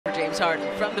James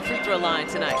Harden from the free throw line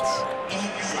tonight.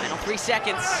 Final 3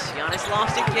 seconds. Giannis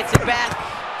lost it, gets it back.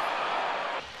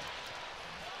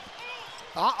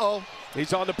 Uh-oh.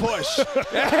 He's on the push.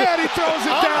 And he throws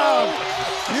it down.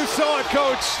 You saw it,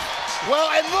 Coach.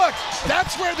 Well, and look,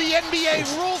 that's where the NBA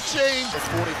rule change. It's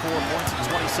 44 points in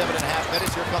 27.5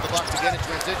 minutes. Here come the Bucks again in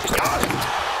transition.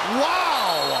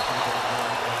 Wow!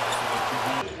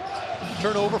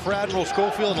 Turnover for Admiral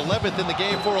Schofield, 11th in the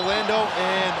game for Orlando,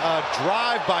 and a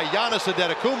drive by Giannis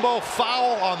Antetokounmpo,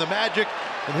 foul on the Magic,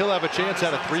 and he'll have a chance at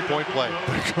a three-point play.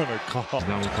 They're gonna call.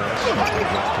 Now we've got the last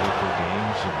 34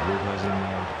 games. Wood hasn't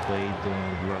played the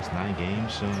last 9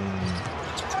 games.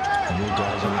 New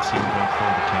guys on the team don't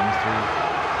find the chemistry.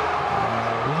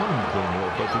 We haven't been playing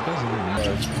well, but it doesn't really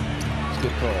matter. It's a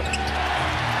good call.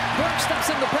 Burke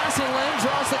steps in the passing lane,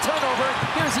 draws the turnover.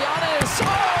 Here's Giannis. Oh,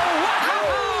 wow!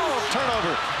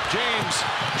 Turnover. James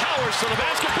powers to the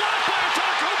basket. Blocked by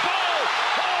Antetokounmpo.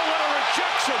 Oh, what a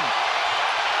rejection.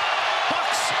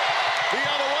 Bucks the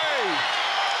other way.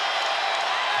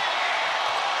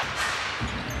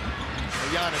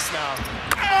 Giannis now.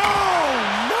 Oh,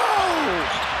 no!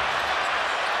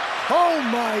 Oh,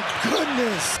 my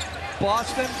goodness.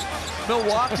 Boston,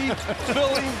 Milwaukee,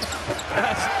 Philly.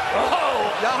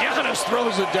 Oh, Giannis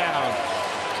throws it down.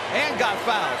 And got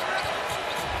fouled.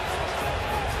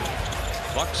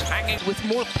 Bucks hanging. With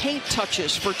more paint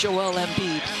touches for Joel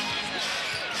Embiid.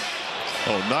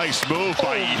 Oh, nice move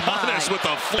by Giannis with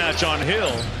the match on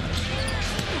Hill.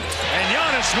 And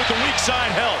Giannis with the weak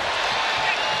side help.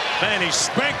 And he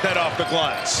spanked that off the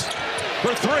glass.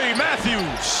 For 3,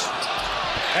 Matthews.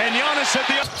 And Giannis at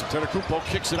the... Antetokounmpo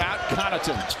kicks it out.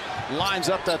 Connaughton lines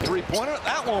up that three-pointer.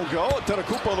 That won't go.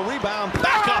 Antetokounmpo the rebound.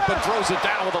 Back up and throws it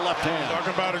down with the left hand.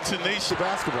 Talking about a tenacious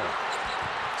Basketball.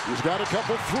 He's got a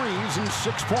couple threes and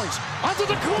 6 points.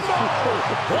 Antetokounmpo!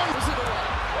 One.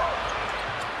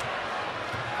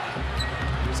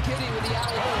 Here's Kitty with the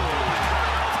alley-oop.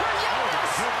 For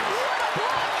Giannis! What a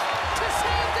block to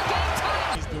save the game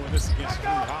time. He's doing this against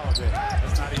Drew Holiday.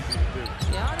 That's not easy to do.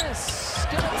 Giannis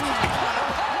gonna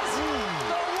the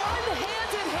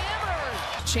one-handed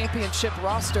hammer. Championship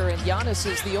roster, and Giannis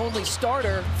is the only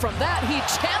starter. From that, he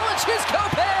challenges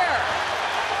Gobert.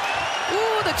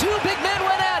 Ooh, the 2 big men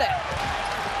went at it.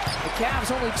 The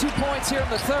Cavs only 2 points here in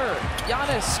the third.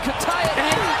 Giannis could tie it.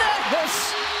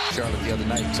 Giannis! Charlotte the other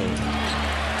night, so...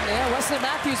 Yeah, Wesley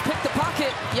Matthews picked the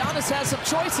pocket. Giannis has some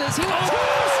choices. He will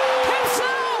choose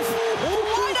himself!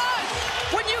 Why not?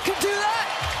 When you can do that!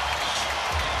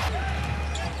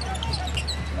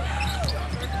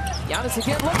 Giannis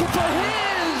again looking for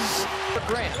his!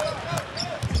 Grant.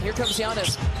 Here comes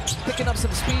Giannis, picking up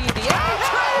some speed. The alley!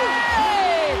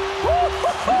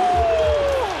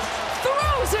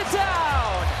 Throws it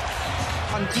down!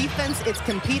 On defense, it's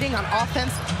competing. On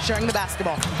offense, sharing the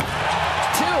basketball. 2.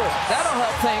 That'll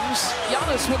help things.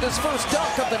 Giannis with his first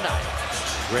dunk of the night.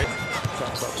 Great.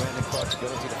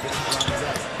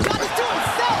 Giannis to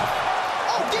himself!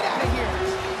 Oh, get out of here!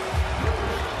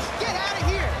 Get out of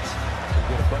here!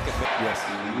 Yes.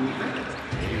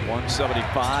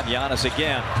 175. Giannis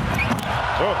again.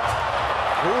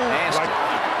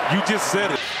 Like you just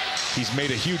said it. He's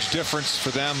made a huge difference for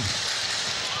them.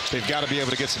 They've got to be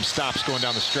able to get some stops going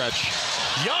down the stretch.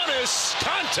 Giannis,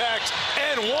 contact,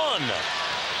 and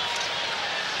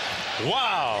 1.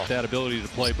 Wow. That ability to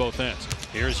play both ends.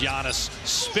 Here's Giannis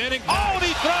spinning. Oh, and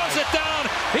he throws it down.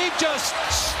 He just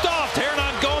stuffed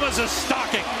Hernan Gomez's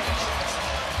stocking.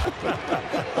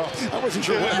 I wasn't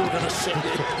sure what you were going to say.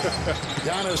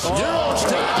 Giannis. Oh,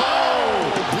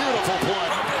 beautiful play.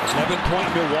 11-point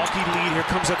Milwaukee lead. Here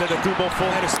comes Antetokounmpo full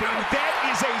head of steam. That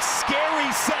is a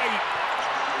scary sight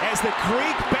as the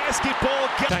Greek basketball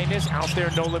tightness out there.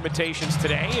 No limitations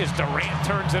today as Durant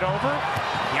turns it over.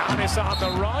 Giannis on the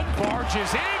run,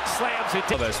 barges in, slams it.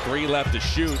 There's 3 left to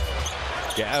shoot.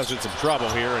 Gav's in some trouble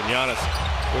here, and Giannis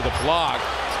with a block.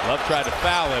 Love tried to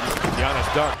foul him.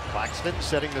 Giannis dunk. Claxton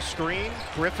setting the screen.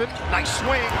 Griffin, nice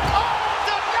swing. Oh,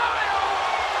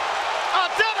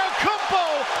 Antetokounmpo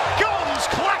guns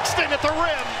Claxton at the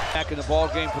rim. Back in the ball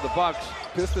game for the Bucks.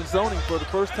 Pistons zoning for the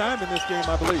first time in this game,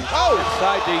 I believe. Oh!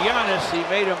 Inside to Giannis. He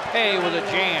made him pay with a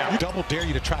jam. Double dare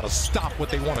you to try to stop what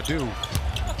they want to do.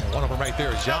 And one of them right there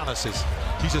is Giannis.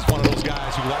 He's just one of those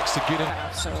guys who likes to get in.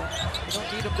 So you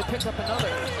don't need him to pick up another.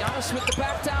 Giannis with the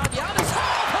back down. Giannis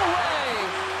half away.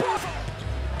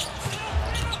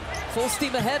 Full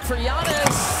steam ahead for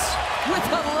Giannis with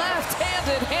a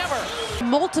left-handed hammer.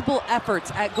 Multiple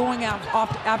efforts at going out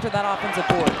after that offensive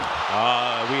board.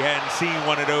 We hadn't seen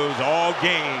one of those all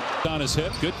game. On his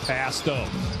hip, good pass though.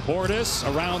 Portis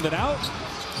around and out.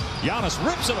 Giannis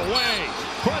rips it away,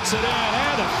 puts it in,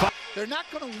 and a They're not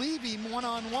going to leave him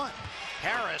one-on-one.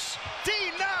 Harris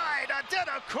denied.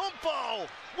 Antetokounmpo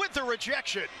with the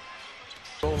rejection.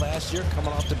 Last year,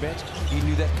 coming off the bench, he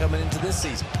knew that coming into this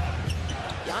season.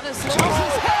 Giannis lowers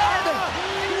his head.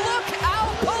 Look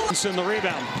out! In the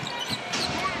rebound.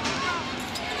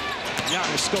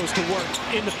 Giannis goes to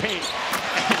work in the paint,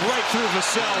 right through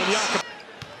Vassell and Jakob.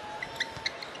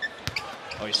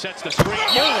 Oh, he sets the screen.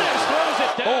 Giannis throws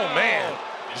it down. Oh, man.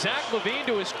 Zach LaVine,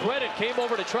 to his credit, came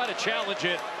over to try to challenge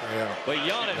it. Yeah. But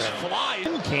Giannis flies.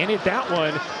 Can't hit that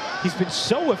one. He's been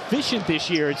so efficient this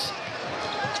year. It's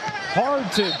hard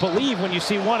to believe when you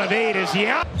see 1 of 8 is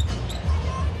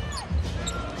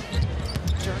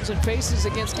Turns and faces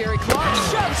against Gary Clark.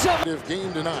 Shoves him.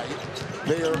 Game tonight.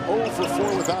 They are 0 for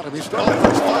 4 without him. He started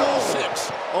his final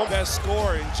 6. Best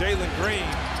scorer in Jalen Green.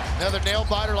 Another nail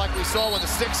biter like we saw when the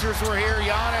Sixers were here.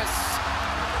 Giannis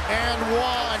and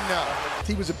 1.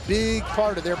 He was a big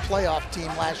part of their playoff team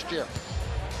last year.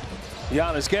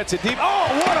 Giannis gets it deep. Oh,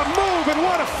 what a move and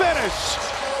what a finish!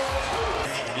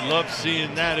 You love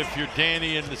seeing that if you're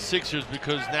Danny and the Sixers,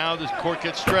 because now this court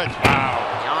gets stretched. Wow.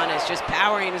 Giannis just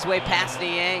powering his way past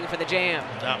Niang for the jam.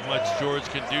 Not much George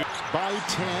can do. By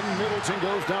 10, Middleton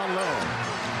goes down low.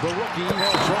 The rookie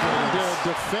trying to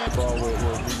defend. Ball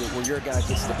where your guy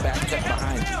gets the back step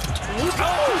behind you.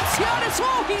 Oh, Giannis,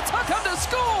 oh, he took him to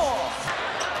school.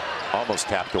 Almost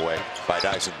tapped away by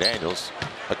Dyson Daniels.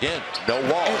 Again, no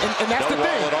wall. And that's no the wall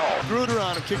thing. at all. Gruder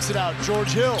on him, kicks it out.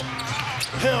 George Hill.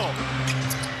 Hill.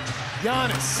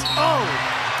 Giannis. Oh!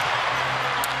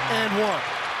 And 1.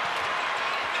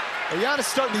 Well, Giannis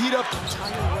starting to heat up.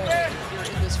 Entire way here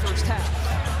in this first half.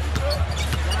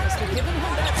 Giannis, they're giving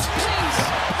him that space.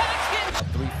 Back in.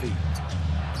 3 feet.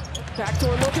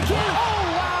 Backdoor look again. Oh,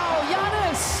 wow,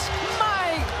 Giannis.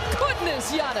 My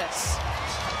goodness, Giannis.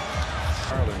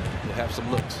 Harlan will have some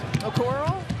looks.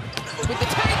 Okoro with the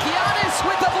take. Giannis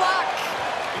with the block.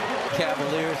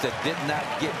 Cavaliers that did not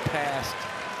get past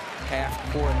half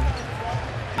court.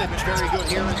 Very good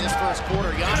here in this first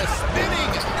quarter. Giannis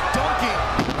spinning, dunking.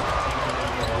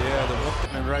 Yeah,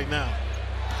 the And right now.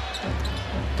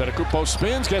 Antetokounmpo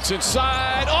spins, gets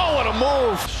inside. Oh, what a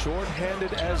move!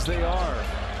 Short-handed as they are,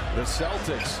 the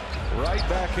Celtics right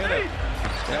back in it.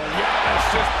 And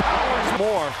Giannis just powers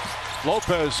more.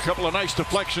 Lopez, a couple of nice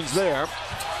deflections there.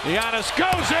 Giannis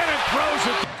goes in and throws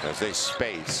it. As they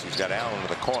space, he's got Allen in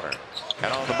the corner.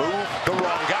 And on the move, the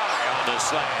wrong guy on the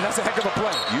slam. That's a heck of a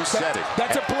play. You said it.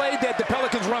 That's a play that the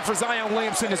Pelicans run for Zion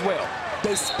Williamson as well.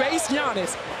 They space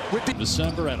Giannis with the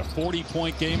December and a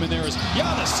 40-point game in there as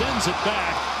Giannis sends it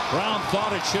back. Brown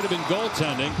thought it should have been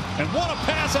goaltending. And what a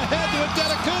pass ahead to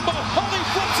Antetokounmpo. Only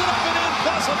flips it up and in,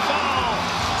 plus a foul.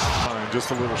 Just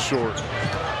a little short.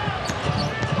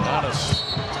 Giannis,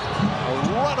 a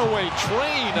runaway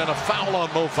train and a foul on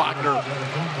Mo Wagner.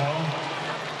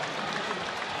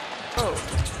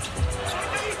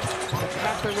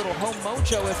 Have their little home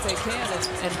mojo if they can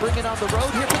and bring it on the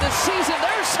road here for this season.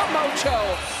 There's some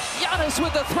mojo. Giannis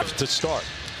with the three. To start.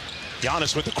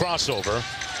 Giannis with the crossover.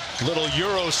 Little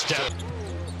Euro step.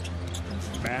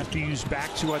 Matthews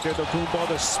back to Antetokounmpo.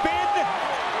 The spin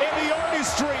and the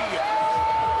artistry.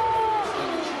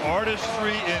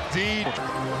 Artistry indeed.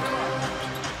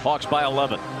 Hawks by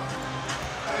 11.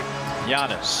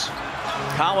 Giannis.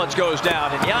 Collins goes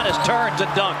down, and Giannis turns and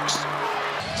dunks.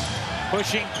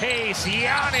 Pushing pace,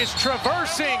 Giannis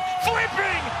traversing,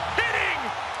 flipping, hitting,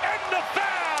 and the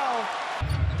foul!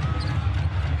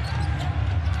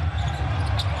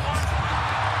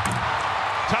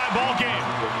 Tie ball game.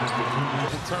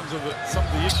 In terms of some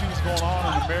of the issues going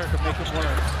on in America, make him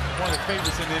one of the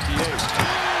favorites in the NBA.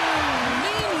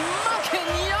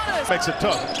 Giannis. Makes it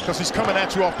tough because he's coming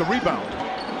at you off the rebound.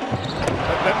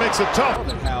 That makes it tough.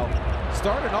 how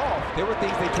starting off, there were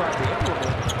things they tried to implement,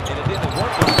 and it didn't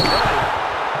work right away.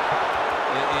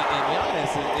 And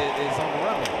Giannis is on the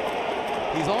run.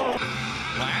 He's on a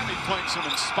Miami playing some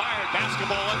inspired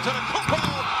basketball. Antetokounmpo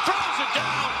throws it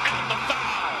down, and the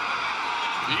foul.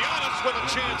 Giannis with a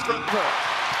chance for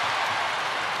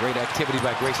great activity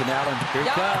by Grayson Allen. Here he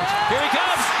comes. Here he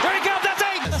comes. Here he comes. That's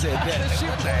eight. I said that.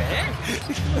 What the heck?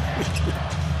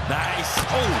 Nice.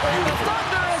 Oh, beautiful.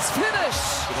 Thunderous finish.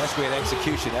 That's great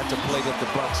execution. That's a play that the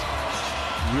Bucks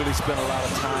really spent a lot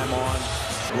of time on.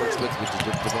 Works with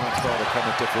Devon Carter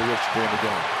coming to fruition during the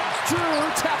game. Drew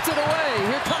tapped it away.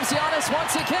 Here comes Giannis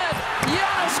once again.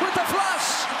 Giannis with the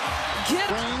flush.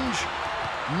 Range.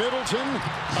 Middleton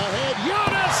ahead.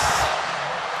 Giannis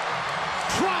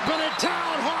dropping it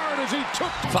down hard as he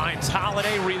took. Finds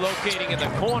Holiday relocating in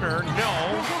the corner. No.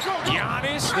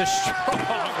 Giannis, the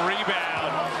strong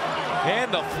rebound.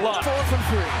 And the flush. 4 from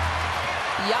 3.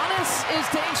 Giannis is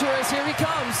dangerous. Here he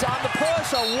comes on the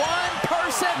push. A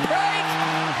one-person break.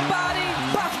 Body,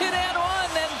 bucket, and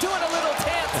one. And doing a little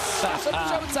dance. Some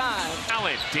showtime.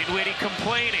 Allen, Dinwiddie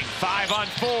complaining.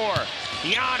 5-on-4.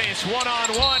 Giannis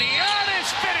 1-on-1. Giannis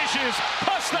finishes.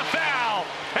 Plus the foul.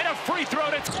 And a free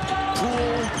throw to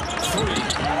Pool 3.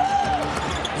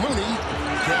 Mooney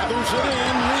gathers it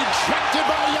in. Rejected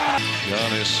by Giannis.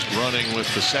 Giannis running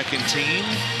with the second team.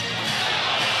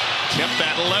 Kept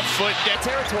that left foot down.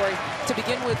 Territory to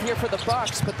begin with here for the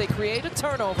Bucks, but they create a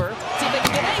turnover. See if they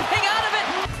can get anything out of it.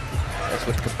 That's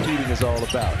what competing is all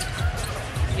about.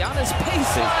 Giannis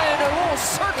baseline, a little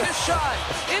circus shot.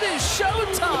 It is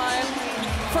showtime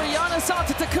for Giannis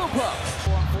Antetokounmpo.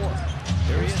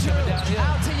 There he is coming downhill.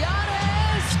 Out to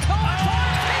Giannis.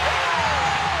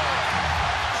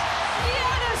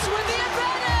 Giannis with the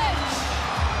advantage.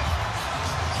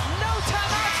 No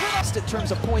timeouts for the... in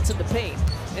terms of points in the paint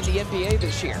in the NBA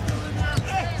this year.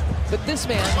 But this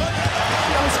man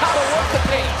knows how to work the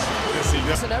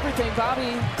paint. And everything,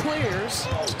 Bobby clears.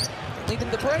 Leaving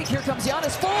the break, here comes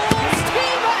Giannis, full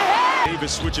steam ahead!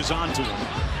 Davis switches on to him.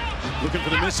 Looking for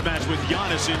the mismatch with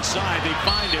Giannis inside. They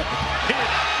find it. Hit.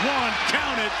 One.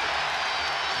 Count it.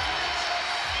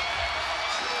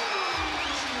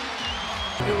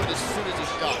 Knew it as soon as he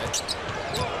shot it.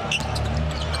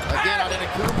 Again,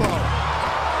 Antetokounmpo.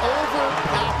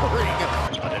 Overpowering.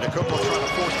 Antetokounmpo trying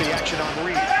to force the action on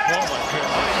Reed. Oh my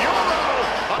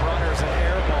God. Runners and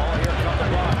air ball. Here come the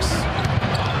Bucks.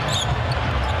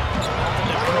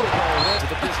 To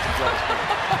the distance last game.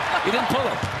 He didn't pull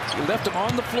him. He left him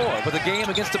on the floor for the game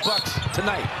against the Bucks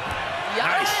tonight.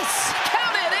 Giannis,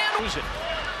 count it and lose it.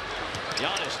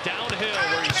 Giannis downhill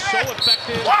where he's so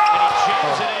effective and he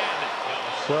jams it in.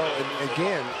 Well,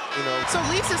 again, you know. So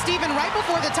Lisa, Stephen, right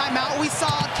before the timeout, we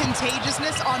saw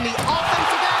contagiousness on the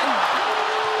offensive end.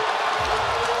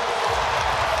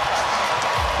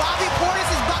 Bobby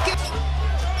Portis' bucket.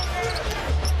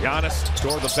 Giannis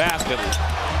toward the basket.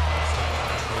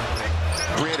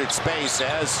 Created space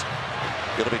as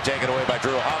going to be taken away by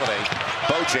Drew Holiday.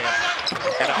 Beauchamp.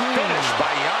 And a finish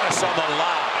by Giannis on the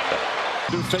lob.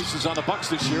 New faces on the Bucks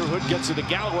this year. Hood gets it to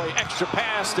Galloway. Extra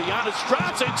pass to Giannis.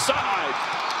 Drops inside.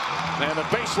 And a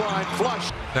baseline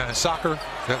flush. Now in soccer,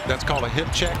 that's called a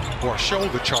hip check or a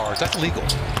shoulder charge. That's legal.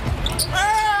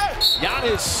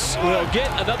 Giannis will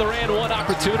get another and one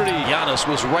opportunity. Giannis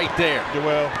was right there. Yeah,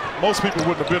 well, most people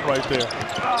wouldn't have been right there.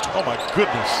 Oh my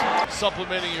goodness.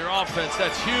 Supplementing your offense,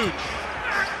 that's huge.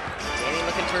 Danny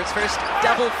looking for his first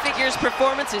double figures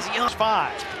performance is Giannis.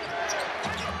 5.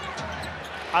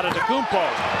 Antetokounmpo.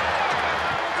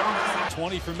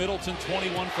 20 for Middleton,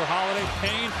 21 for Holiday.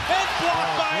 Payne, and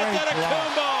blocked by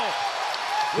Antetokounmpo.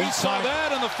 We saw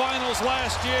that in the finals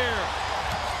last year.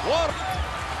 What?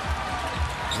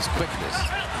 His quickness.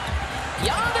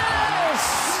 Giannis!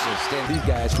 These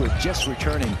guys who are just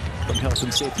returning from health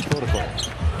and safety protocol.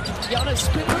 Giannis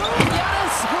spin move.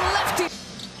 Giannis lefty.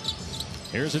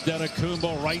 Here's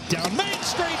Antetokounmpo right down Main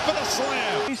Street for the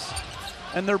slam.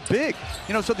 And they're big.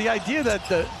 You know, so the idea that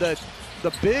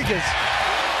the big is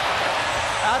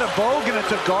out of vogue and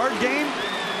it's a guard game,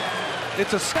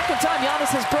 it's a second time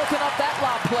Giannis has broken up that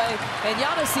lob play, and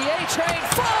Giannis the A-train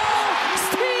full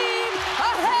steam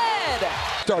ahead.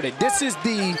 Started. This is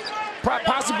the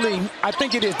possibly, I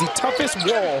think it is the toughest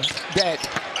wall that.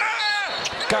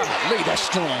 Golly, that's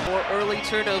strong. More early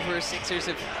turnovers, Sixers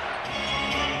have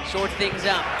shored things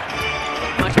up.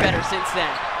 Much better since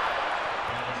then.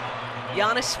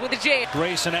 Giannis with a jam.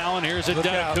 Grayson Allen, here's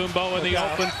Antetokounmpo in the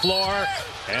open floor.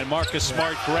 And Marcus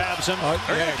Smart grabs him.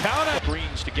 Count it.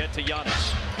 Greens to get to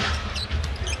Giannis.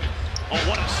 Oh,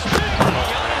 what a spin.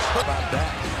 Giannis.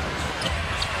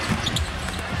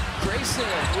 Grayson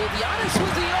with Giannis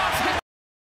with the off-hit